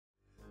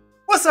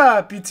What's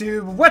up,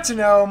 YouTube? What you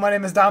know? My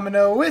name is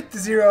Domin0 with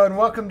Domin0, and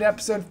welcome to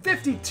episode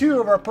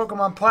 52 of our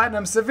Pokemon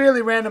Platinum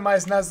Severely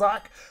Randomized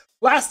Nuzlocke.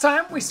 Last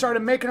time, we started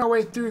making our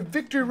way through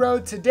Victory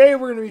Road. Today,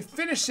 we're going to be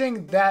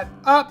finishing that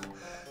up.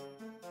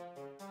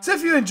 So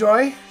if you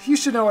enjoy, you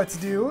should know what to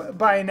do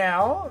by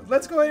now.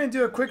 Let's go ahead and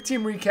do a quick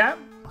team recap.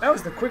 That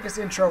was the quickest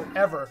intro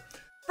ever.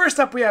 First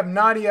up, we have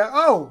Nadia.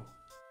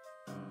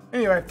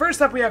 Anyway,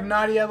 first up we have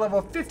Nadia,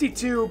 level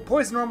 52,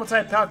 Poison Normal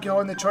type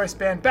Palkia in the Choice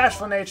Band,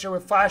 Bashful Nature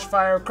with Flash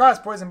Fire, Cross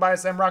Poison, Body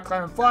Slam, Rock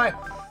Climb, and Fly.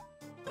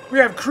 We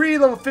have Kree,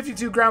 level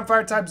 52, Ground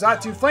Fire type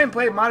Xatu, Flame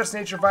Plate, Modest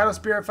Nature, Vital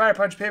Spirit, Fire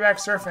Punch,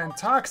 Payback, Surf, and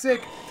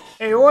Toxic.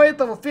 Aoid,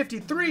 level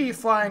 53,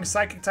 Flying,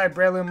 Psychic type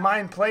Breloom,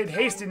 Mind Plate,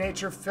 Hasty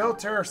Nature,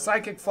 Filter,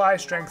 Psychic Fly,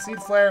 Strength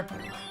Seed Flare.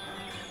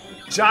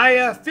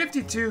 Jaya,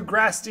 52,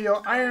 Grass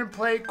Steel, Iron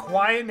Plate,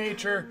 Quiet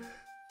Nature,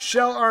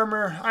 Shell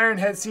Armor, Iron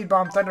Head, Seed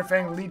Bomb,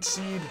 Thunderfang, Leech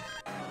Seed.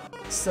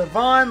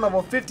 Savon,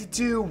 level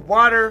 52,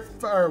 Water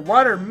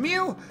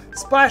Mew,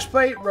 Splash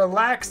Plate,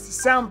 Relaxed,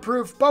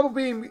 Soundproof, Bubble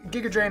Beam,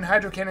 Giga Drain,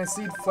 Hydro Cannon,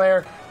 Seed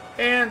Flare,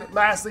 and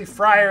lastly,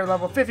 Fryer,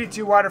 level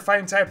 52, Water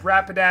Fighting type,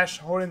 Rapidash,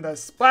 holding the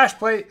Splash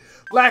Plate,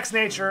 Lax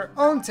Nature,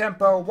 Own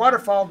Tempo,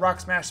 Waterfall, Rock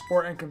Smash,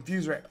 Sport, and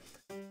Confuse Ray.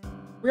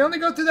 We only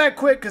go through that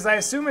quick because I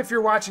assume if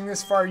you're watching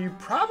this far, you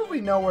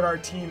probably know what our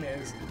team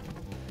is.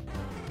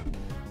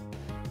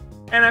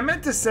 And I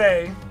meant to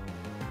say,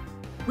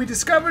 we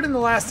discovered in the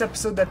last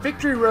episode that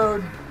Victory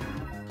Road,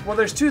 well,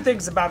 there's two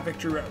things about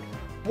Victory Road.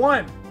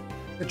 One,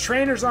 the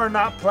trainers are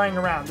not playing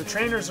around. The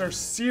trainers are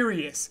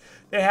serious.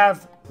 They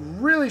have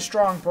really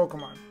strong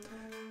Pokemon.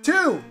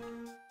 Two,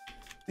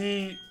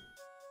 the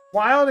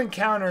wild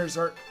encounters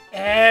are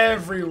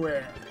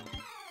everywhere.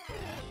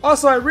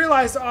 Also, I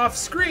realized off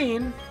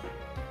screen,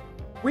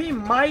 we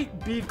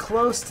might be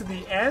close to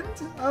the end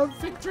of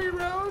Victory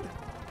Road.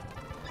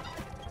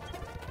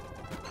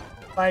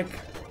 Like,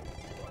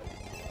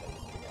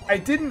 I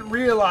didn't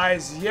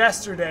realize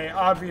yesterday,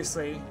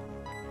 obviously,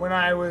 when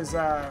I was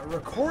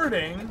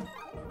recording,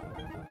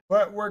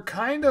 but we're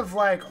kind of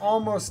like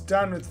almost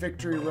done with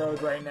Victory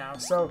Road right now.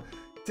 So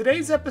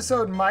today's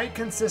episode might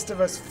consist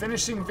of us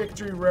finishing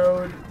Victory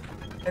Road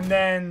and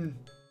then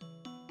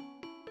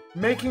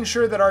making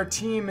sure that our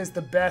team is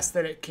the best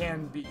that it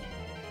can be.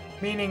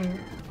 Meaning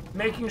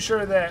making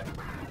sure that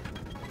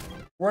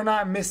we're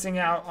not missing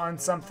out on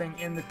something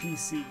in the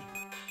PC.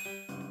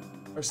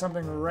 Or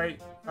something right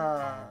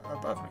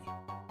above me.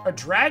 A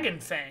Dragon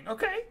Fang,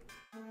 okay.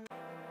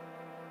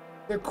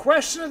 The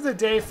question of the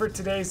day for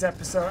today's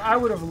episode, I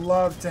would have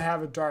loved to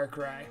have a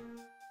Darkrai.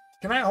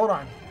 Can I, hold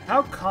on,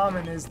 how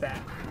common is that?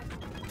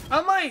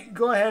 I might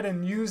go ahead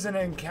and use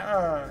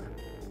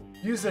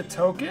use a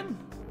token.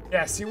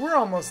 Yeah, see, we're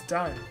almost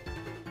done.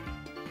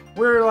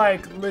 We're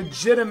like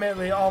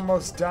legitimately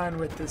almost done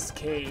with this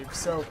cave.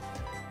 So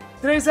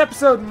today's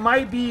episode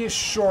might be a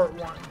short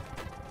one.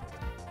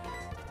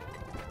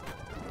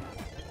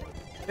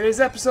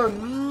 Today's episode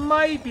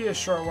might be a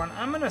short one.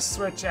 I'm gonna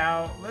switch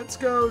out. Let's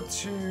go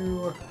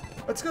to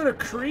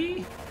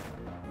Kree.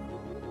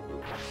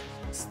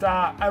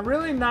 Stop. I'm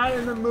really not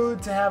in the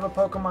mood to have a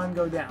Pokemon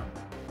go down.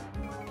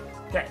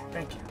 Okay,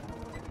 thank you.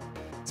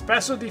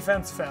 Special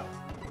defense fell.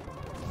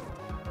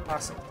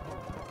 Awesome.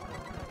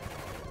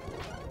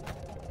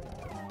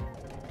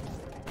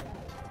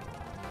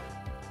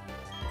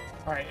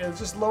 Alright, it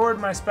just lowered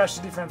my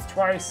special defense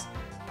twice.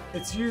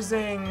 It's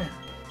using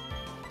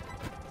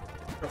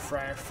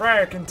Fryer.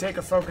 Fryer can take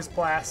a Focus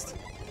Blast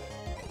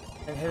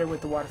and hit it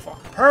with the Waterfall.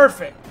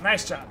 Perfect!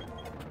 Nice job.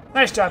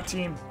 Nice job,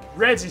 team.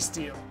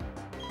 Registeel.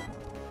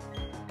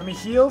 Let me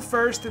heal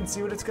first and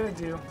see what it's going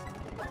to do.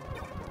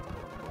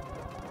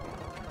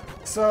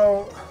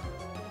 So,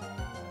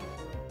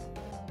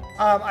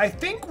 I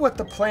think what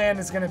the plan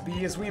is going to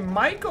be is we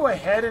might go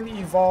ahead and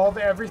evolve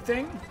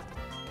everything.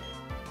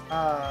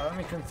 Let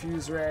me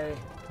Confuse Ray.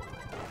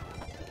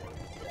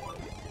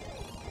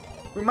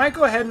 We might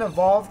go ahead and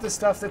evolve the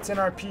stuff that's in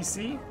our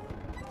PC.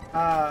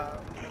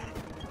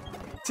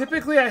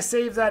 Typically, I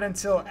save that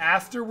until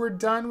after we're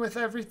done with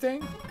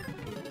everything.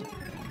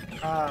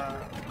 Let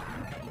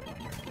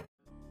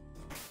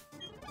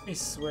me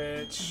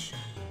switch.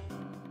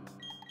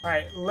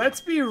 Alright,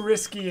 let's be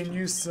risky and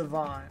use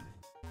Savon.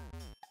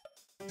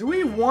 Do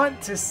we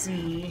want to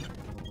see...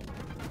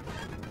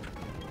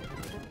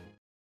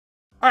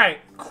 Alright,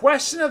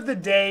 question of the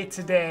day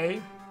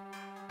today.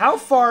 How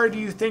far do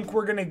you think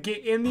we're gonna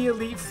get in the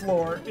Elite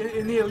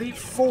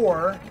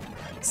Four,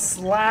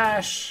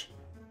 slash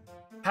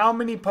how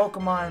many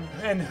Pokemon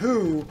and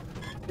who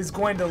is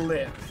going to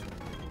live?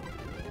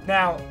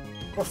 Now,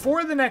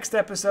 before the next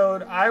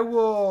episode, I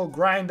will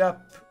grind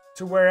up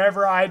to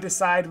wherever I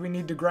decide we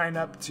need to grind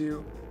up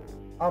to.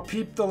 I'll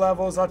peep the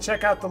levels, I'll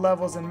check out the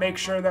levels and make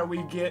sure that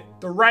we get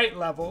the right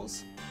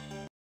levels.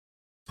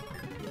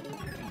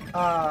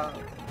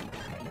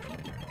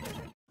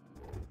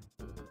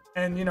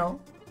 And you know,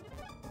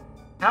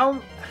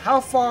 how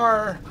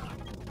far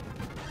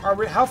are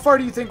we? How far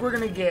do you think we're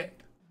gonna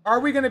get? Are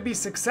we gonna be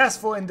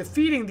successful in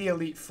defeating the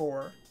Elite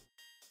Four?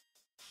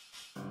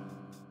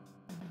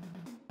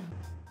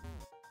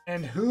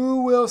 And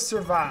who will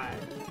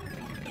survive?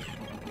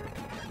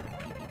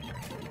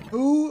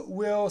 Who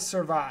will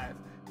survive?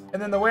 And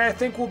then the way I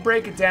think we'll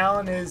break it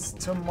down is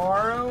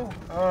tomorrow.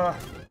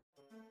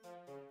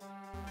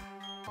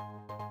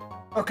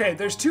 Okay,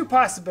 there's two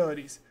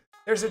possibilities.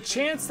 There's a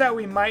chance that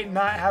we might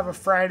not have a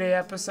Friday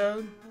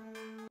episode.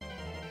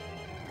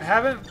 I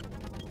haven't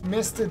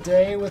missed a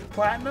day with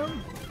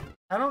Platinum.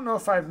 I don't know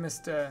if I've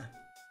missed a...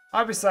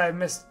 Obviously, I've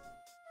missed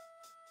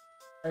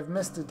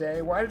a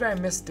day. Why did I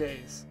miss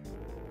days?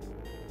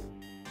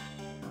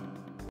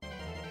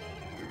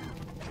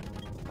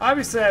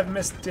 Obviously, I've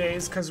missed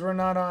days because we're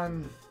not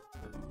on...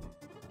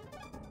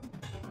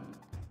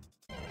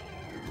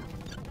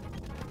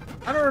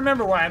 I don't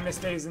remember why I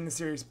missed days in the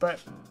series, but...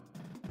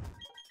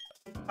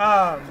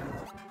 Oh,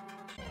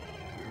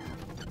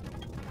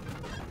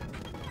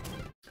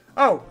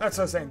 that's what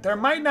I was saying. There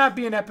might not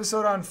be an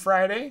episode on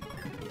Friday,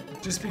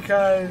 just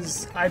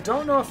because I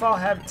don't know if I'll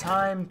have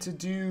time to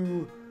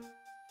do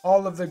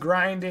all of the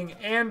grinding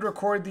and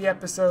record the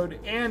episode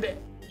and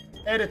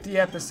edit the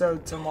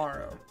episode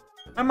tomorrow.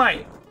 I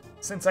might.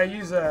 Since I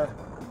use a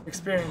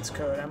experience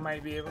code, I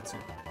might be able to.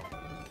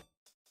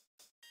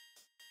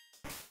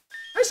 I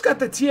just got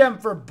the TM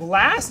for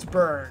Blast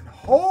Burn.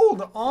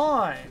 Hold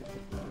on.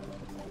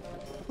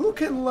 Who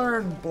can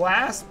learn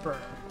Blast Burn?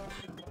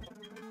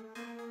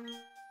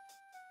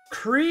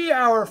 Kree,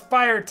 our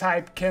fire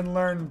type, can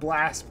learn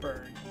Blast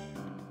Burn.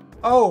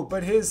 Oh,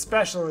 but his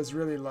special is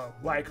really low.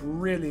 Like,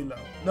 really low.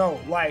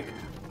 No, like,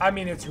 I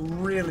mean, it's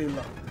really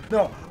low.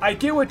 No, I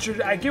get what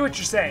you're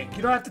saying.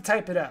 You don't have to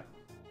type it up.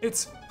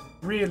 It's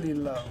really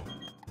low.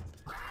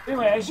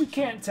 Anyway, as you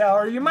can't tell,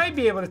 or you might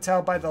be able to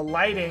tell by the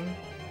lighting,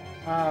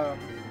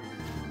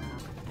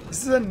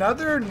 this is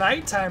another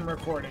nighttime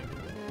recording.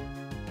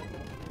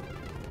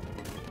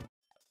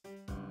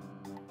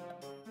 Who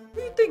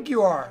do you think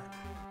you are?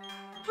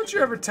 Don't you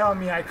ever tell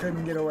me I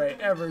couldn't get away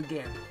ever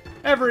again.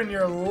 Ever in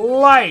your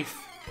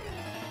life.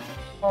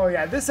 Oh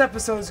yeah, this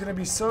episode is going to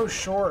be so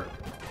short.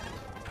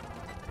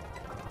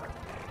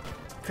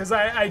 Because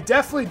I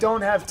definitely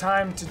don't have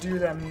time to do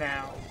them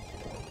now.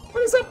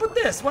 What is up with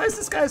this? Why is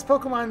this guy's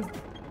Pokemon...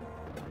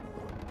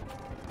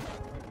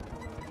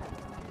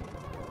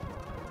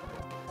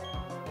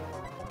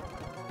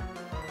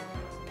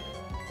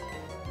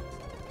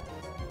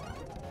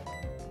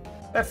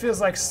 That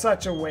feels like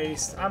such a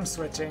waste. I'm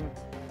switching.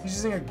 He's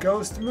using a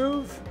ghost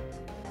move.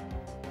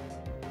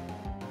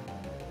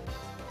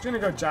 I'm gonna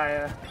go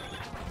Jaya.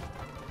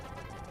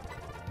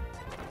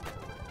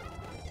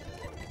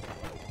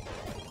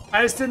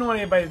 I just didn't want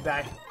anybody to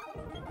die.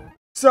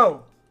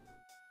 So,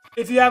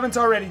 if you haven't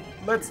already,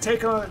 let's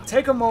take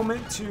a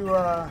moment to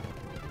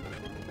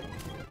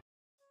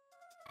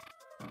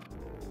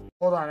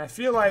hold on. I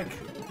feel like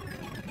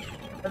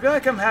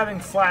I'm having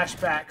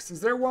flashbacks.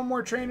 Is there one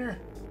more trainer?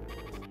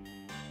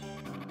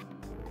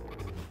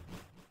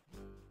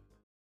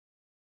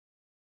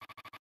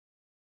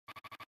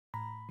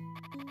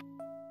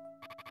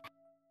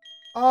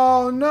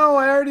 Oh no,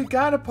 I already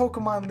got a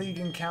Pokemon League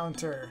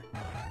encounter.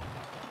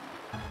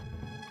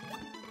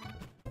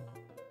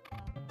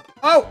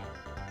 Oh!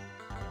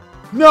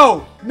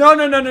 No! No,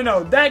 no, no, no,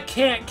 no. That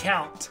can't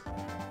count.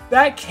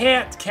 That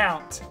can't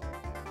count.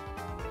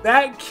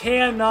 That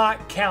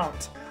cannot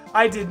count.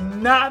 I did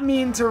not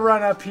mean to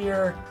run up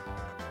here.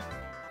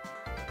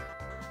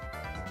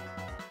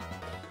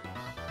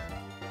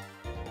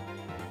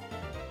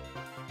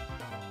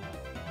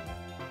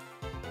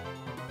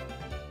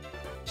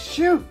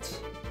 Shoot!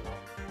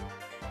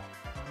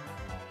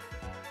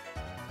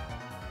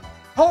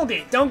 Hold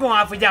it! Don't go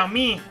off without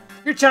me!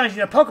 You're challenging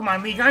the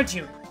Pokemon League, aren't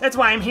you? That's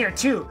why I'm here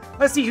too.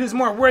 Let's see who's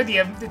more worthy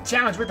of the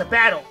challenge with the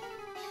battle.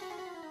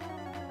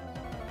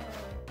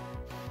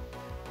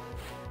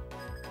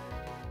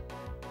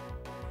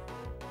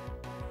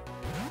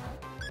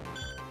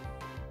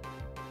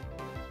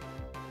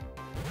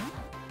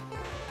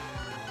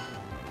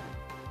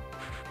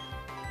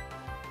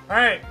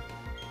 Alright.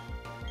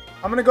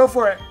 I'm gonna go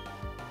for it.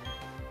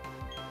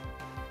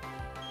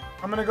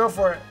 I'm gonna go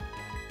for it.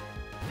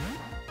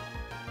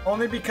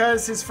 Only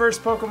because his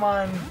first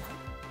Pokemon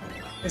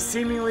is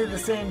seemingly the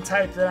same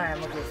type that I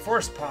am. Okay,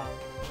 Force Palm.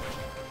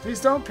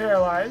 Please don't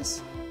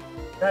paralyze.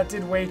 That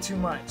did way too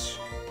much.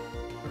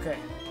 Okay.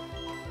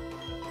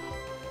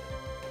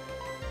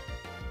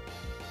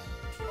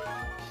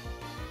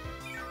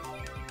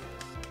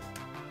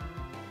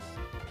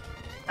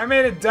 I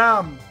made it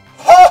dumb.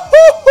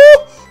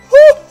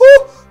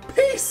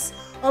 Peace!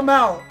 I'm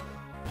out.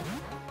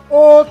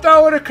 Oh, if that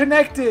would have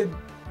connected.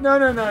 No,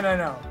 no, no, no,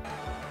 no.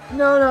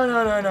 No, no,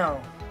 no, no,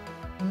 no.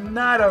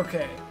 Not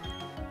okay.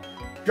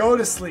 Go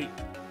to sleep.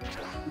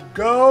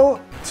 Go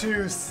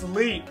to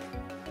sleep.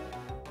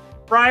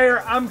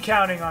 Friar, I'm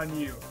counting on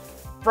you.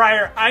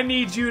 Friar, I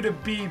need you to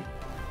be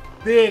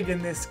big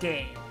in this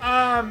game.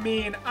 I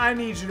mean, I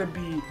need you to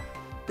be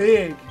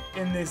big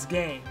in this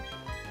game.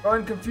 Go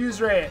and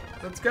confuse Ray it.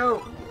 Let's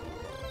go.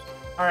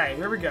 Alright,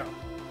 here we go.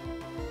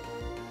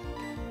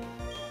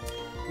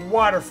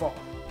 Waterfall.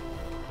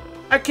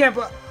 I can't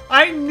believe...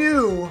 I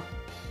knew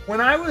when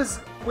I was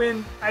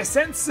when I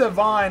sent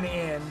Savon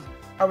in,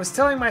 I was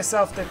telling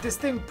myself that this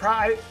thing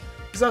probably,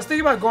 because I was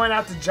thinking about going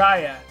out to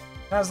Jaya,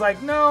 and I was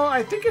like, no,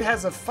 I think it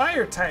has a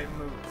fire type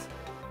move.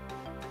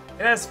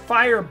 It has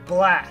Fire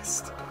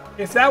Blast.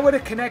 If that would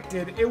have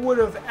connected, it would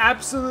have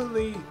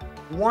absolutely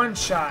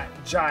one-shot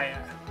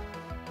Jaya.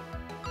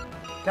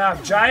 Now,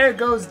 if Jaya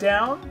goes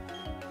down,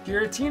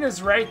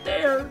 Giratina's right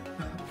there.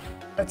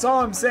 That's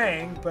all I'm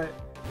saying, but...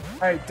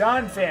 Alright,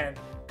 Donphan,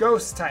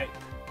 Ghost type.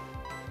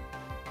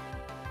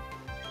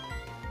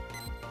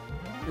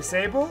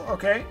 Disable?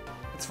 Okay,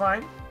 it's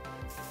fine.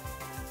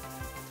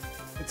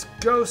 It's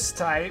Ghost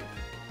type.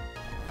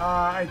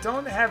 I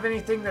don't have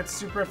anything that's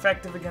super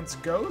effective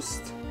against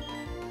Ghost.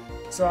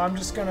 So I'm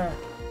just gonna...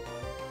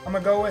 I'm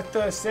gonna go with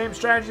the same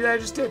strategy that I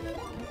just did.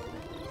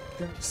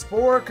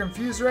 Spore,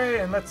 Confuse Ray,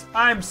 and let's...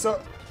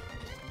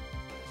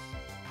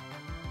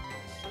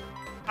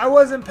 I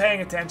wasn't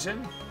paying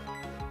attention.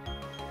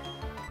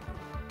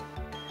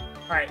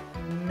 Alright,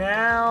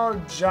 now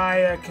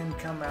Jaya can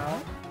come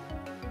out.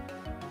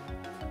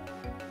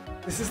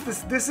 This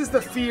is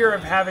the fear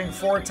of having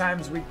 4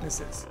 times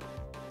weaknesses.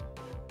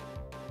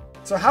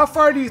 So how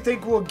far do you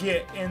think we'll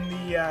get in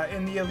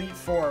the Elite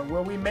Four?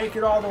 Will we make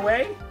it all the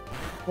way?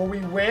 Will we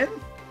win?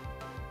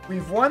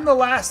 We've won the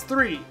last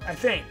 3, I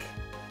think.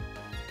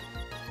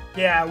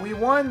 Yeah, we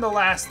won the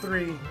last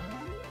 3.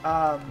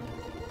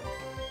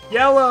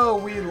 Yellow,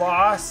 we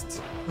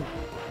lost.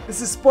 This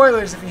is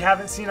spoilers if you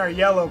haven't seen our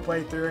Yellow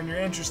playthrough and you're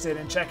interested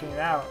in checking it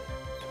out.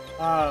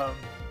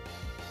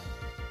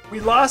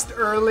 We lost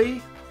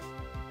early.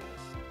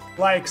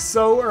 Like,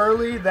 so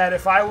early that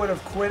if I would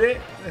have quit it,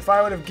 if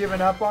I would have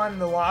given up on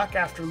the lock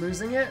after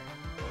losing it,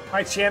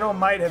 my channel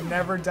might have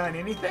never done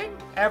anything,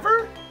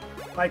 ever.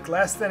 Like,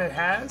 less than it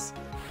has.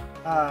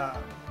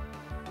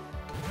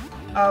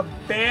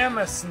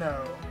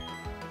 Snow.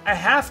 I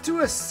have to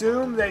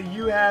assume that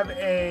you have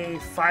a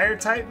fire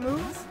type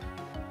move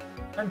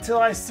until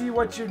I see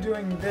what you're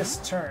doing this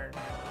turn.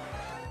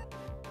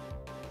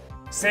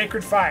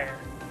 Sacred Fire.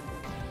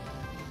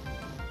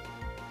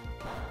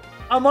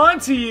 I'm on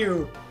to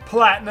you,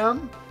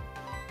 Platinum.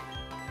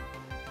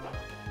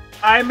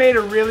 I made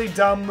a really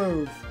dumb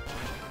move.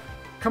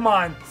 Come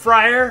on,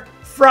 Friar,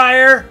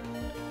 Friar.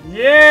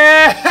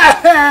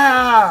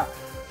 Yeah!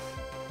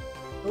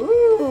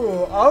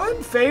 Ooh, all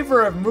in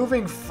favor of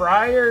moving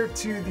Friar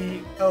to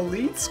the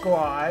Elite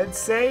Squad,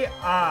 say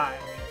aye.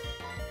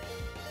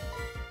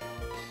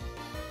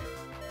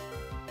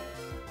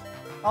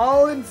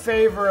 All in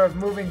favor of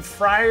moving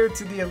Friar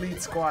to the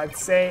Elite Squad,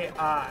 say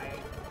aye.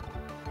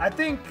 I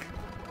think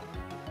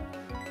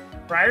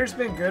Friar's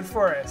been good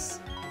for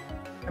us.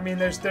 I mean,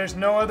 there's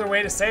no other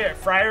way to say it.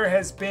 Friar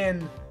has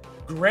been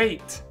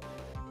great.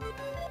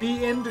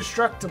 Be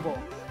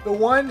indestructible. The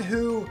one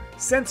who,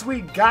 since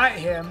we got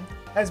him,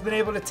 has been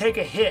able to take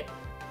a hit.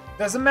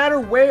 Doesn't matter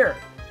where.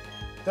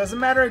 Doesn't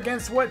matter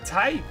against what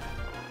type.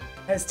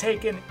 Has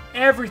taken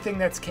everything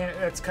that's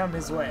come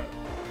his way.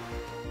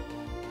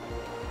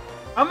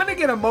 I'm gonna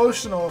get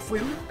emotional if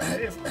we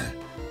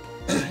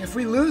if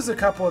we lose a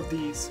couple of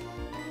these.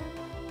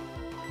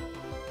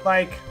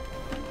 Like,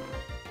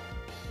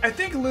 I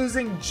think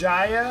losing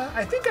Jaya,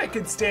 I think I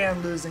could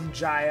stand losing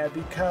Jaya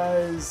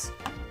because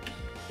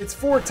it's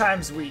 4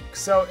 times weak.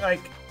 So,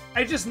 like,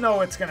 I just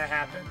know it's gonna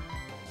happen.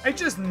 I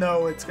just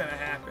know it's gonna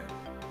happen.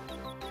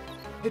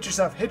 Hit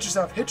yourself, hit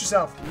yourself, hit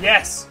yourself.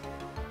 Yes!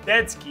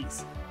 Dead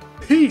skis.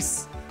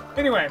 Peace!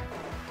 Anyway.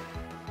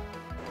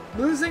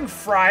 Losing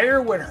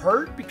Friar would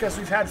hurt because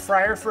we've had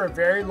Friar for a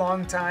very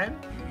long time.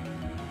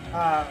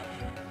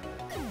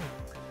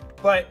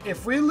 But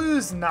if we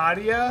lose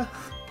Nadia,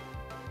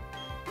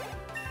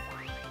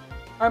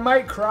 I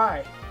might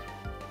cry.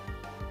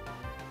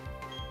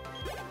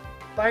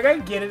 Like, I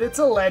get it, it's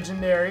a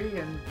legendary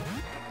and,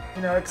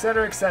 you know,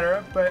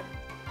 etc., but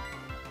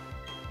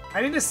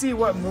I need to see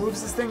what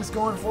moves this thing's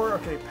going for.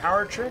 Okay,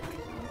 Power Trick.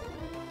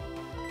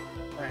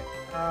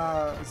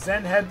 Alright,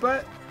 Zen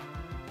Headbutt.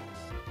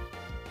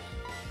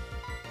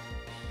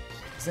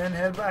 Zen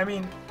Headbutt, I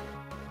mean,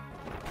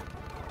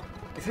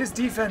 if his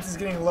defense is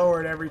getting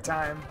lowered every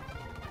time,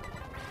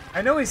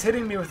 I know he's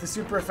hitting me with a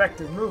super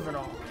effective move and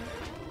all.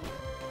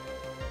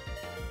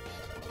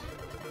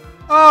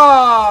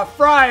 Ah,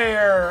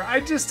 Friar! I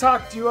just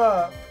talked you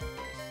up.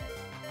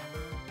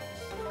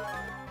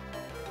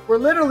 We're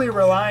literally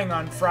relying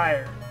on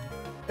Friar.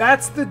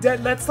 That's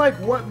like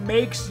what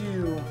makes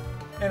you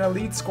an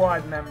Elite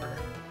Squad member.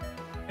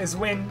 Is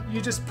when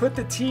you just put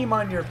the team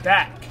on your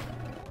back.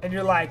 And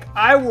you're like,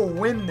 I will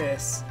win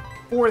this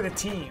for the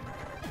team.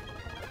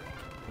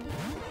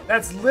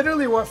 That's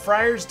literally what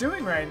Friar's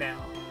doing right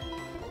now.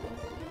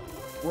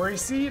 Worry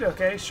Seed?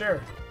 Okay, sure.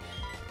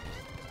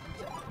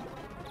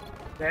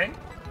 Okay.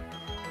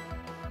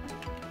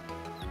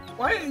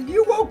 Why?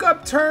 You woke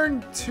up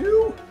turn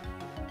 2?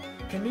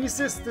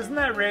 Kinesis, doesn't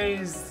that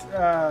raise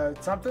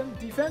something?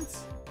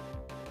 Defense?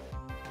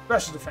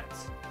 Special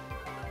defense.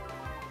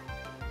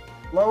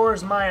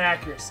 Lowers my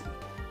accuracy.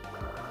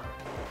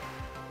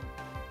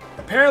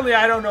 Apparently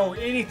I don't know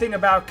anything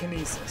about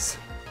Kinesis.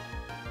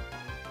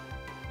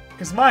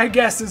 Because my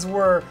guesses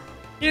were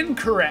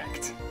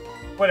Incorrect.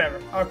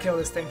 Whatever, I'll kill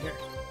this thing here.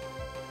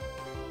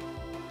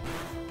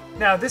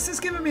 Now, this is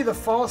giving me the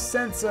false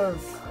sense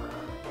of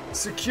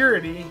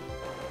security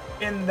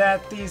in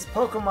that these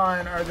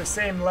Pokemon are the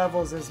same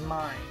levels as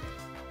mine.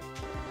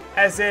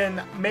 As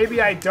in,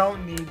 maybe I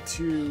don't need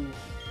to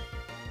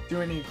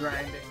do any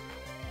grinding.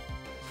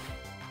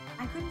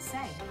 I couldn't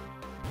say.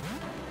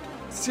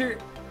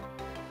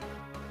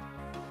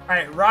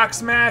 Alright, Rock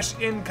Smash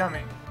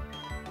incoming.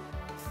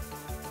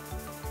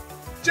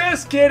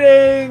 Just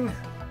kidding!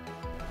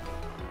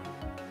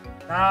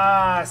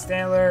 Ah,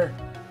 Stantler.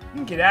 You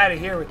can get out of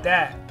here with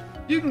that.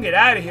 You can get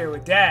out of here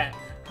with that.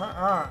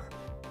 I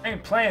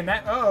ain't playing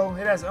that. Uh-oh,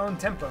 it has own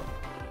tempo.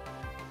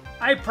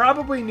 I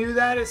probably knew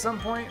that at some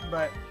point,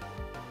 but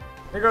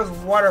here goes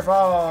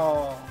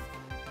Waterfall.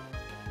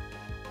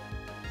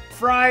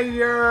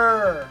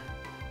 Fryer.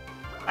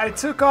 I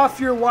took off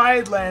your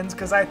wide lens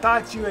because I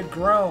thought you had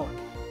grown.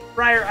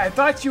 Fryer, I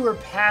thought you were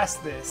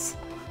past this.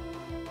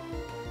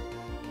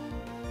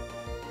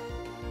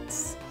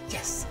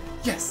 Yes,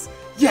 yes,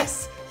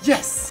 yes,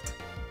 yes.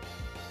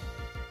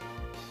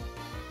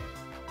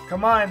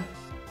 Come on.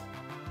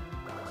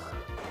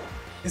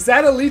 Is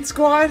that Elite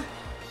Squad?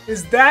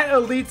 Is that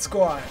Elite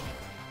Squad?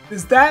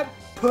 Does that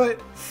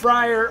put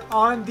Fryer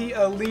on the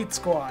Elite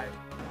Squad?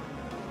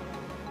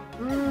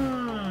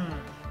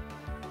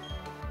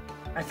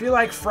 I feel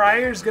like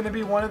Fryer's gonna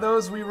be one of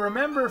those we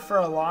remember for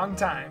a long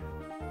time.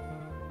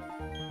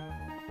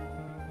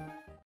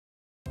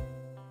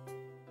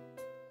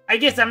 I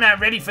guess I'm not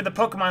ready for the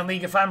Pokemon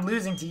League if I'm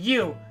losing to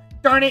you.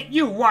 Darn it,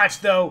 you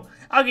watch though.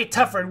 I'll get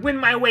tougher and win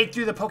my way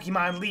through the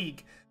Pokemon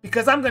League.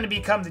 Because I'm going to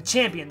become the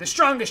champion, the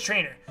strongest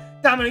trainer.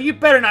 Domin0, you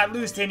better not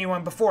lose to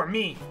anyone before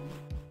me.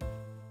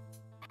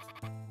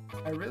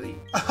 I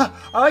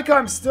like how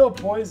I'm still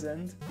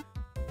poisoned.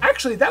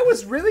 Actually, that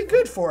was really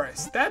good for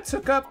us. That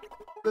took up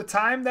the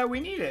time that we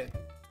needed.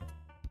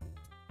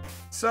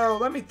 So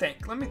let me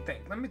think. Let me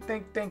think. Let me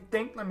think.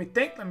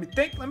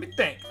 Let me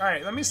think. All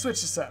right, let me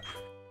switch this up.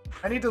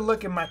 I need to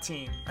look at my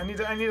team. I need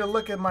to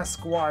look at my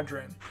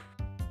squadron.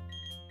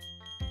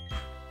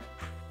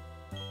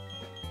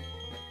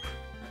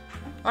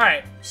 All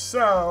right,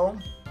 so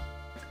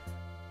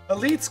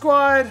Elite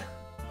Squad,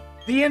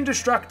 the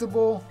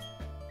Indestructible,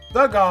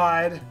 the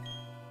God,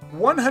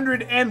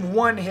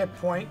 101 hit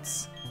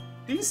points.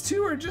 These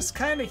two are just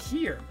kind of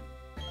here.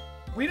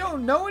 We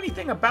don't know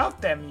anything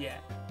about them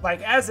yet,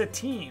 like as a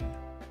team.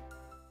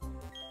 All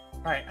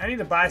right, I need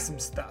to buy some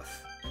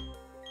stuff.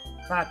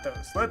 Not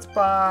those. Let's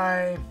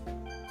buy...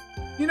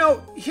 You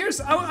know,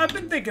 I've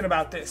been thinking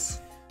about this.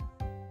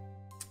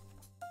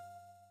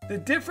 The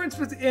difference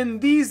in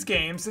these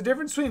games, the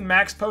difference between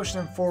Max Potion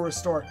and Full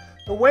Restore,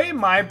 the way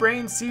my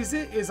brain sees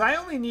it is I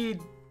only need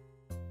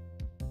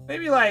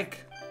maybe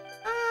like,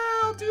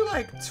 I'll do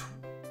like,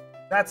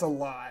 that's a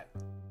lot.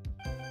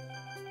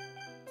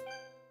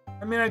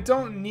 I mean, I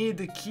don't need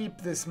to keep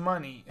this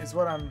money is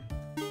what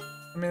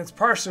it's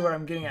partially what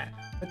I'm getting at.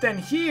 But then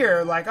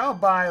here, like, I'll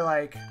buy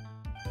like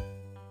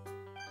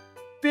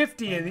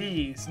 50 of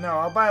these. No,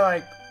 I'll buy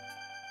like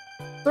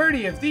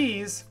 30 of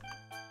these.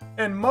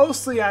 And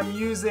mostly I'm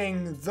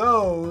using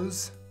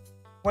those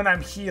when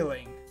I'm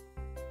healing.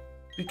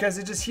 Because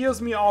it just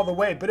heals me all the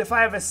way. But if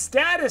I have a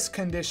status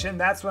condition,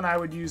 that's when I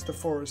would use the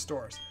Full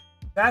Restores.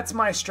 That's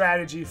my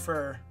strategy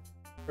for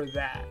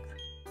that.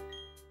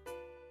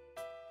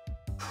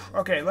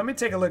 Okay, let me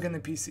take a look in the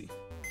PC.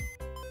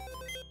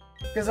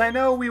 Because I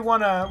know we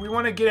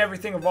wanna get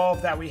everything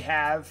evolved that we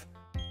have.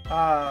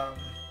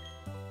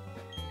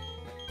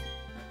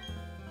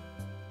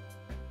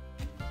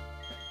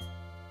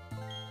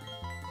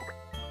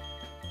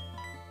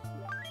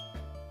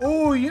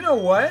 Oh, you know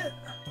what?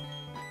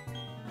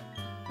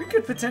 We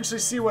could potentially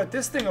see what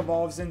this thing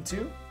evolves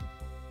into.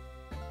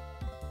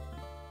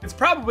 It's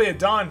probably a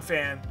Dawn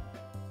fan.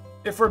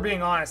 If we're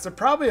being honest, it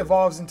probably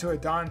evolves into a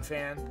Dawn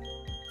fan.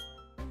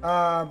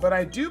 But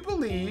I do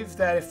believe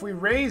that if we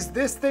raise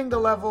this thing to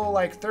level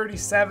like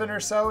 37 or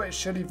so, it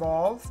should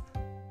evolve.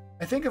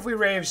 I think if we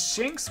raise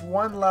Shinx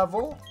one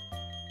level...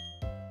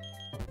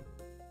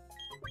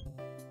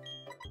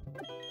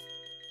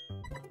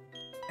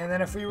 And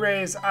then if we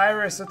raise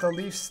Iris with a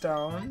Leaf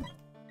Stone...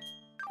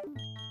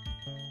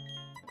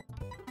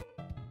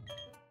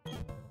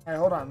 Alright,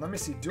 hold on. Let me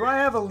see. Do I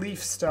have a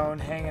Leaf Stone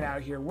hanging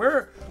out here?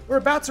 We're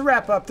about to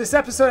wrap up. This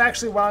episode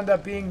actually wound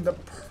up being the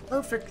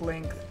perfect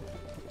length,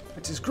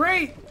 which is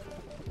great.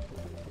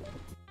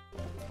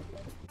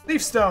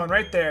 Leaf Stone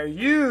right there.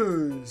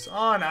 Use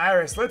on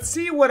Iris. Let's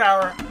see what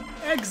our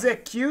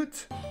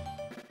Execute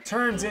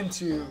turns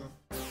into.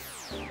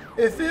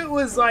 If it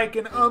was like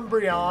an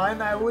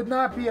Umbreon, I would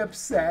not be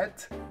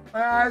upset.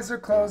 My eyes are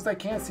closed. I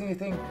can't see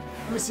anything.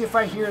 Let me see if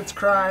I hear its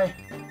cry.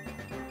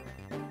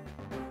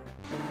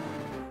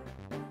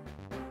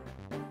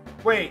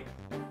 Wait,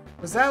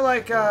 was that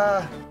like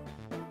it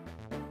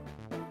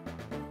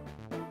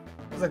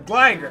was a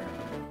Gligar.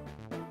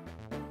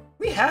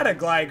 We had a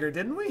Gligar,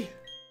 didn't we?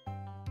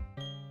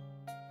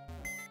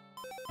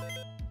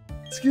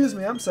 Excuse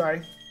me, I'm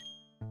sorry.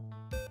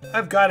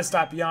 I've got to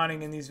stop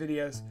yawning in these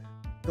videos.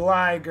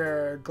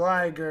 Gligar,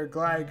 Gligar,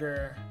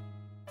 Gligar.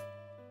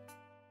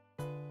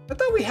 I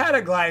thought we had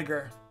a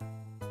Gligar.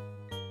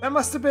 That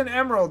must have been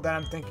Emerald that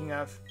I'm thinking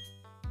of.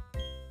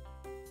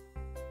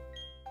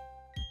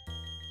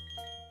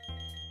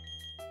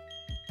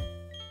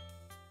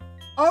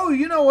 Oh,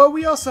 you know what?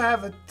 We also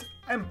have a...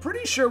 I'm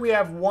pretty sure we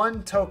have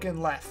one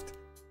token left.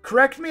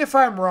 Correct me if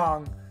I'm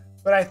wrong,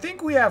 but I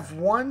think we have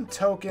one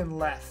token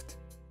left.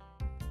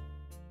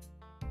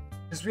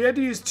 Because we had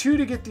to use 2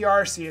 to get the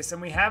Arceus,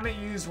 and we haven't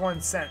used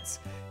 1 since.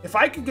 If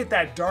I could get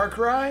that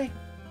Darkrai,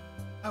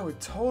 I would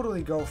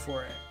totally go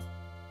for it.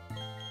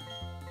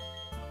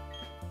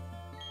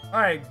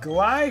 Alright,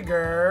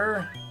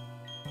 Gligar.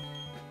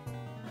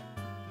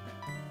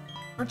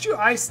 Aren't you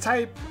Ice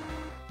type?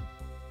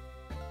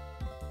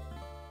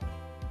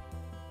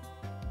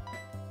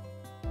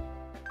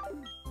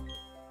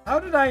 How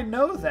did I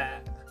know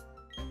that?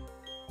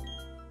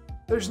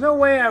 There's no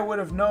way I would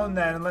have known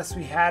that unless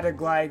we had a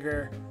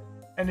Gligar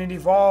and it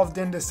evolved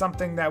into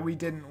something that we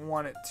didn't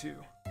want it to.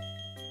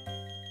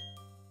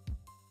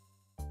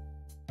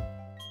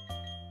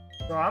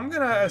 So I'm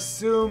gonna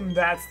assume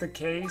that's the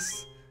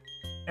case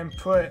and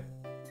put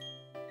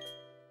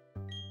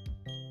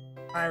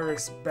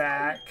Iris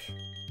back.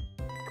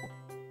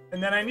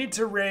 And then I need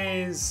to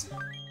raise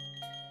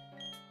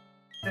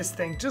this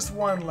thing just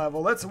 1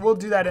 level. We'll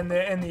do that in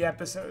the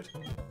episode.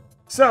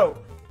 So,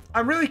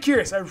 I'm really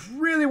curious. I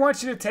really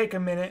want you to take a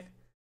minute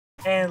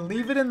and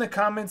leave it in the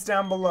comments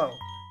down below.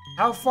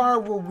 How far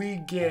will we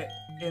get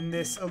in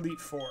this Elite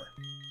Four?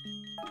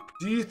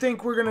 Do you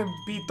think we're gonna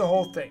beat the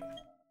whole thing?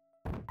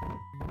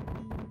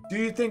 Do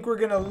you think we're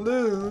gonna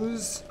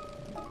lose?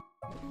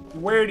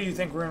 Where do you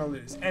think we're gonna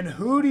lose? And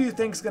who do you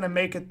think's gonna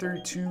make it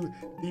through to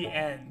the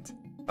end?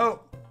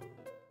 Oh.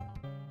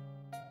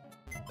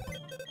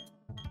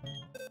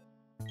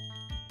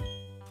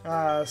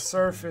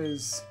 Surf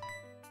is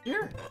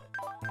here.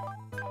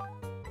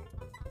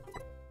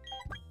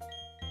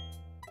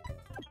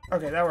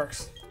 Okay, that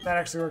works. That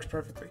actually works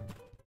perfectly.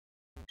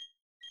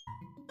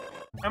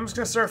 I'm just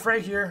gonna surf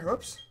right here.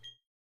 Oops.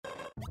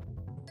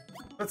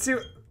 Let's see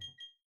what...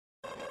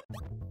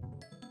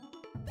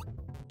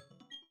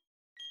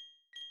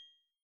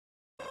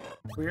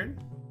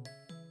 Weird.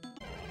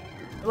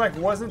 It like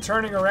wasn't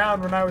turning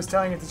around when I was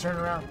telling it to turn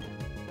around.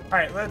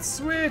 Alright, let's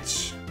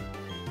switch.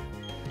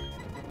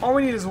 All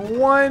we need is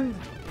 1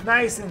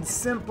 nice and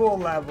simple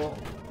level.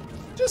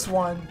 Just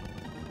 1.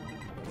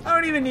 I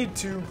don't even need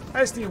 2.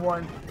 I just need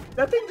 1. Did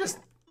that thing just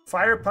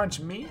fire punch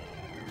me?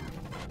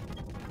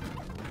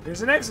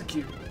 Here's an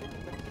execute.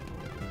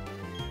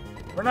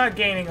 We're not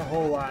gaining a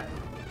whole lot.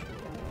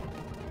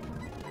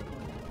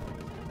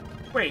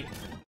 Wait.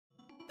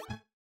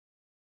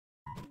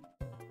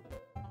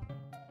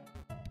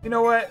 You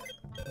know what?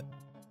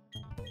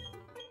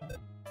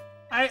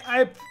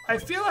 I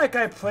feel like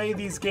I play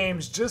these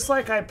games just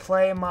like I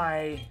play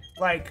my,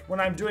 like, when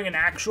I'm doing an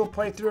actual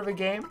playthrough of a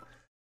game.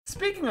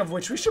 Speaking of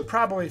which, we should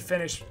probably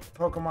finish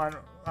Pokemon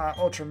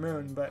Ultra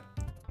Moon, but...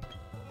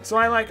 So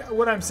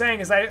what I'm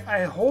saying is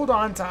I hold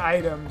on to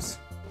items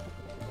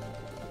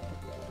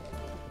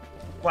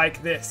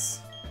like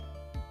this.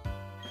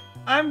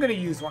 I'm gonna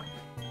use one.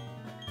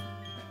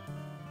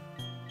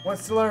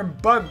 Wants to learn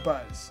Bug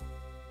Buzz.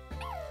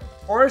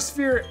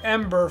 Aurasphere,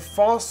 Ember,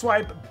 False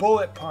Swipe,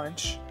 Bullet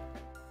Punch.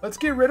 Let's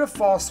get rid of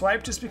False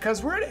Swipe just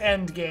because we're at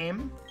end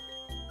game.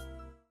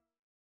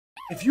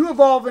 If you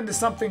evolve into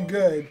something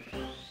good,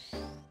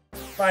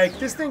 like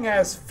this thing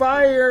has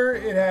Fire,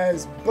 it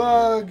has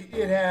Bug,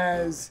 it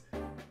has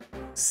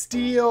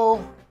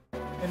Steel,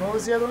 and what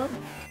was the other one?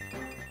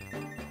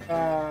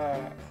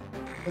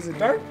 Was it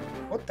Dark?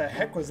 What the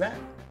heck was that?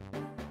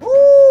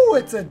 Ooh,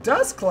 it's a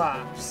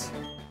Dusclops.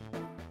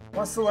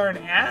 Wants to learn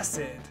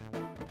Acid.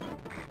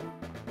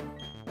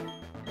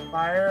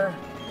 Fire.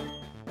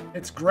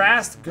 It's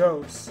Grass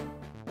Ghost.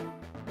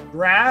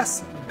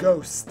 Grass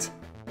Ghost.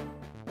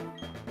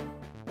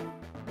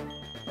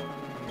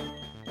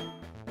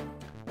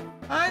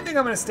 I think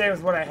I'm going to stay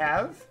with what I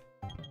have.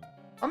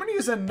 I'm going to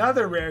use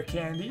another rare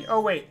candy.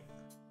 Oh, wait.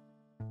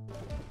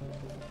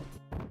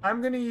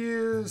 I'm going to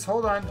use...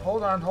 Hold on.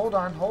 Hold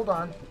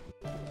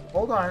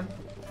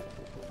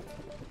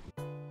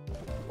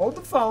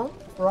the phone.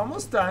 We're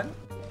almost done.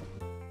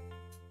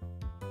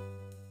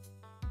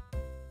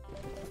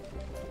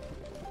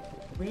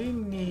 We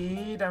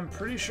need... I'm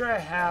pretty sure I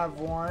have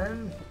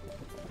one.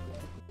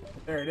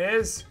 There it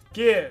is.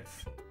 Give.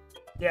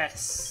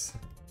 Yes.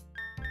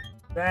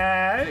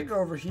 Bag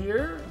over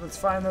here. Let's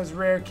find those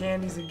rare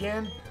candies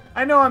again.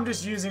 I know I'm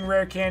just using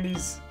rare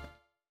candies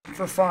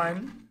for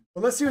fun.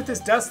 But let's see what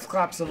this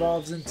Dusclops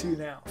evolves into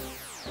now.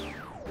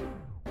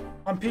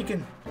 I'm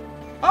peeking.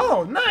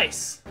 Oh,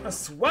 nice! A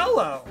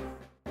Swellow.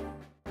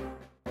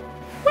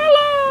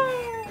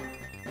 Swellow!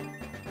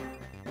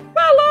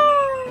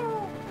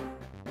 Swellow!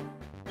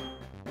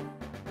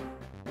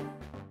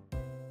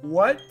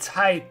 What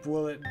type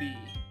will it be?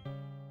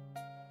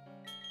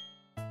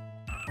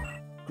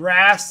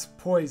 Grass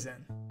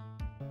Poison.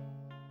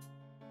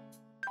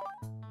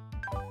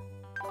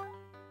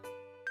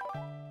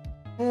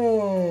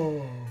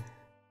 Oh.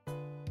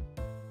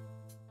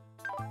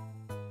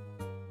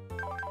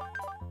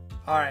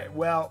 Alright,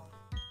 well.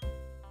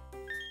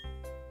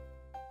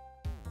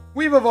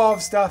 We've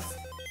evolved stuff.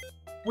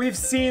 We've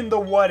seen the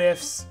what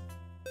ifs.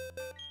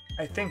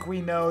 I think we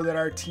know that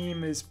our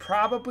team is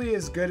probably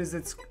as good as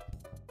it's...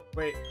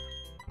 Wait.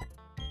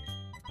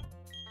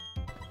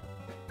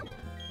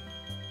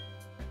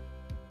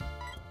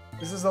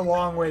 This is a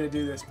long way to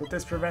do this, but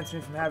this prevents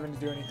me from having to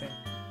do anything.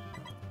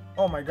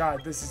 Oh my god,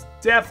 this is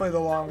definitely the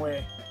long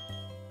way.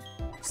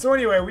 So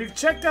anyway, we've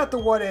checked out the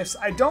what ifs.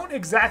 I don't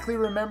exactly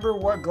remember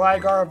what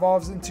Gligar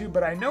evolves into,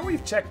 but I know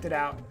we've checked it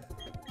out.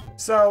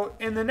 So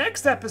in the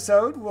next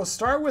episode, we'll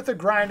start with a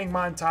grinding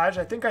montage.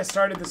 I think I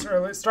started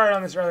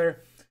on this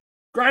earlier.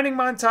 Grinding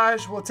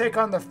montage will take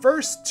on the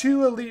first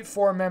 2 Elite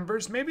Four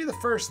members, maybe the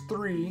first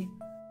 3.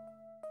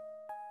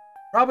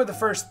 Probably the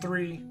first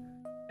 3.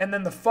 And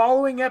then the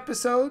following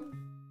episode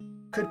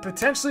could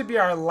potentially be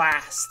our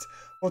last.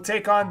 We'll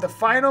take on the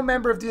final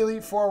member of the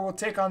Elite Four. We'll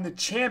take on the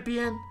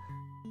champion.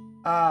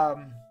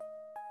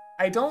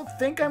 I don't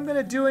think I'm going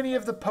to do any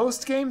of the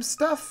post-game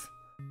stuff.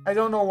 I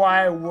don't know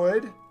why I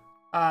would.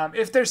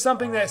 If there's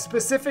something that's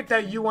specific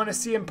that you want to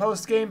see in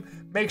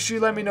post-game, make sure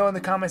you let me know in the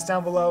comments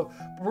down below.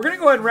 But we're going to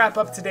go ahead and wrap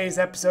up today's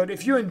episode.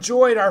 If you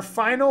enjoyed our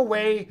final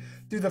way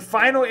through the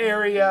final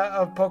area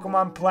of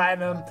Pokemon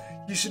Platinum,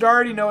 you should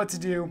already know what to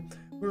do.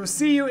 We will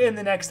see you in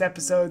the next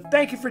episode.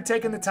 Thank you for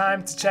taking the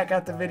time to check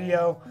out the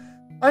video.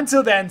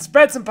 Until then,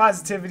 spread some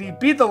positivity,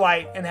 be the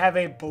light, and have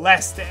a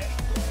blessed day.